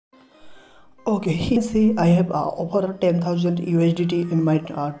Okay, you can see I have over 10,000 USDT in my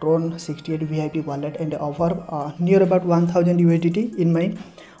Tron 68 VIP wallet, and over near about 1,000 USDT in my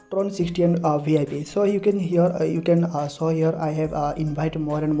Tron 68 VIP. So you can saw here I have invited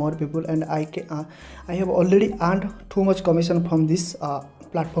more and more people, and I have already earned too much commission from this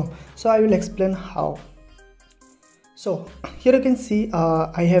platform. So I will explain how. So here you can see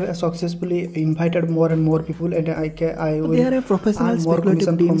I have successfully invited more and more people, and I will there are professional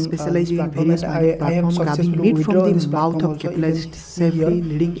speculative team specializing in various mining platforms, grabbing meat from the mouth of capitalists, safely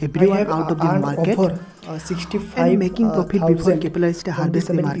leading everyone out of the market and making profit before capitalists harvest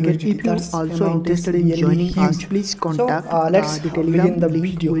the market. If you are also interested in joining us, please contact the Telegram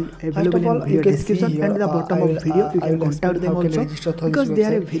link will available in video description and the bottom of video. You can contact them also because they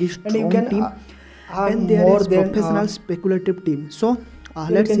are a very strong team. And there is professional speculative team. So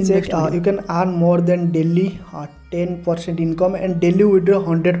let's invest. You can earn more than daily 10% income and daily withdraw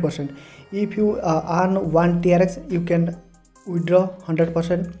 100%. If you earn 1 TRX, you can withdraw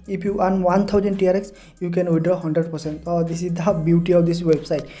 100%. If you earn 1000 TRX, you can withdraw 100%. This is the beauty of this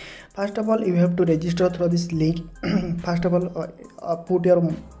website. First of all, you have to register through this link. First of all, put your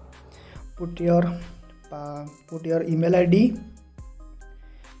email ID.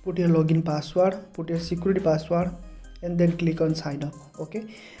 Put your login password, put your security password, and then click on sign up. Okay,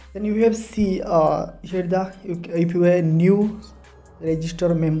 then you have see here if you are a new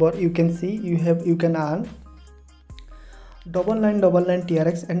register member, you can see you can earn 9999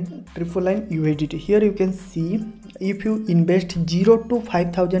 TRX and 999 USDT. Here you can see if you invest 0 to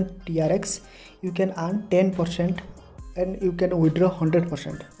 5000 TRX, you can earn 10% and you can withdraw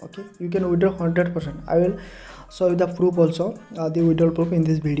 100%. Okay, you can withdraw 100%. I will show you the proof also, the withdrawal proof in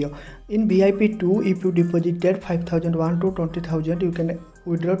this video. In VIP 2, if you deposited 5,001 to 20,000, you can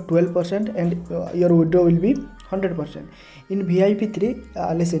withdraw 12% and your withdrawal will be 100%. In VIP 3,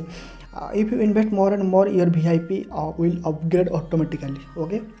 listen, if you invest more and more, your VIP will upgrade automatically.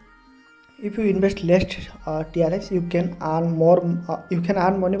 Okay, if you invest less TRX, you can earn more. You can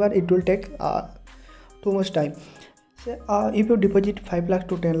earn money, but it will take too much time. If you deposit 5 lakhs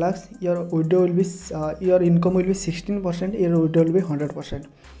to 10 lakhs, your withdrawal will be your income will be 16%, your withdrawal will be 100%.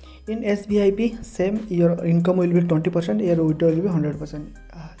 In SVIP, same, your income will be 20%, your withdrawal will be 100%.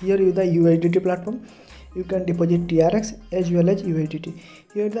 Here is the USDT platform. You can deposit TRX as well as USDT.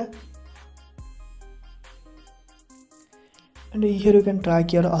 And here you can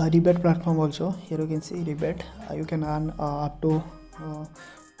track your rebate platform also. Here you can see rebate. You can earn up to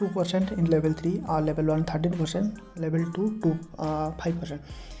 2% in level 3, level 1 13%, level 2 5%.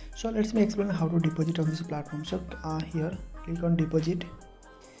 So let me explain how to deposit on this platform. So here click on deposit,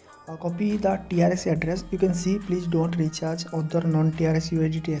 copy the TRX address. You can see please don't recharge other non-TRX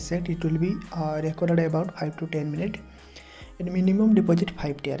USDT asset. It will be recorded about 5 to 10 minutes, and minimum deposit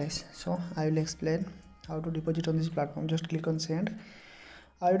 5 TRX. So I will explain how to deposit on this platform. Just click on send.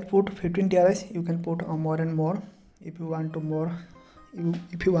 I will put 15 TRX. You can put more and more if you want to more.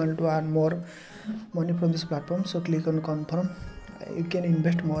 If you want to earn more money from this platform, so click on confirm. You can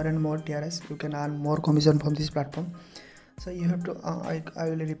invest more and more TRS. You can earn more commission from this platform. So you have to I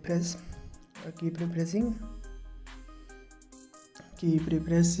will refresh, keep refreshing.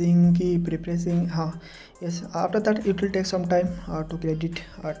 Yes, after that it will take some time to credit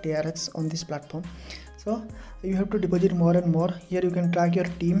TRX on this platform. So you have to deposit more and more. Here you can track your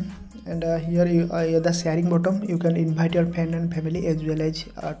team, and here the sharing button, you can invite your friend and family as well as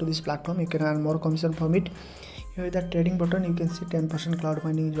to this platform. You can earn more commission from it. Here is the trading button. You can see 10% cloud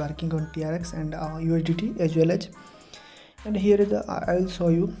mining is working on TRX and USDT as well as. And here is I will show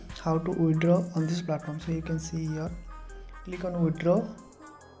you how to withdraw on this platform. So you can see here, click on withdraw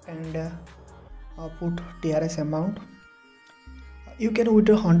and put TRX amount. You can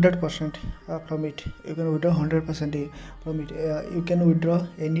withdraw 100% from it. You can withdraw 100% from it. You can withdraw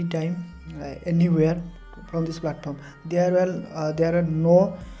anytime, anywhere from this platform. There are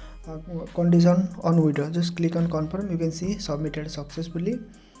no condition on withdraw. Just click on confirm. You can see submitted successfully,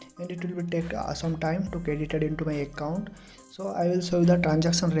 and it will take some time to credit it into my account. So I will show you the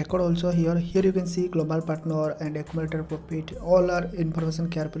transaction record also here. Here you can see global partner and accumulated profit. All our information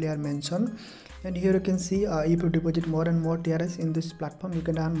carefully are mentioned. And here you can see if you deposit more and more TRS in this platform, you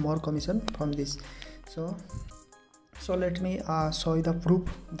can earn more commission from this. So let me show you the proof,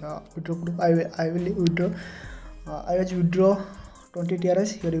 the withdraw proof. I will withdraw. I will withdraw 20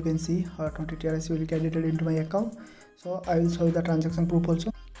 TRS. Here you can see 20 TRS will be credited into my account. So I will show you the transaction proof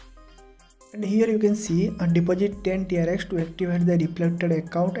also. And here you can see deposit 10 TRX to activate the reflected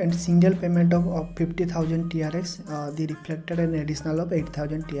account, and single payment of 50,000 TRX, the reflected and additional of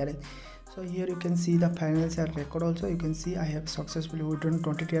 8,000 TRX. So here you can see the financial record also. You can see I have successfully withdrawn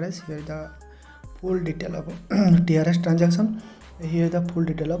 20 TRX. Here is the full detail of TRX transaction. Here is the full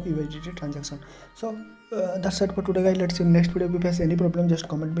detail of USDT transaction. So that's it for today guys. Let's see you next video. If you face any problem, just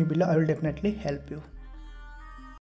comment me below. I will definitely help you.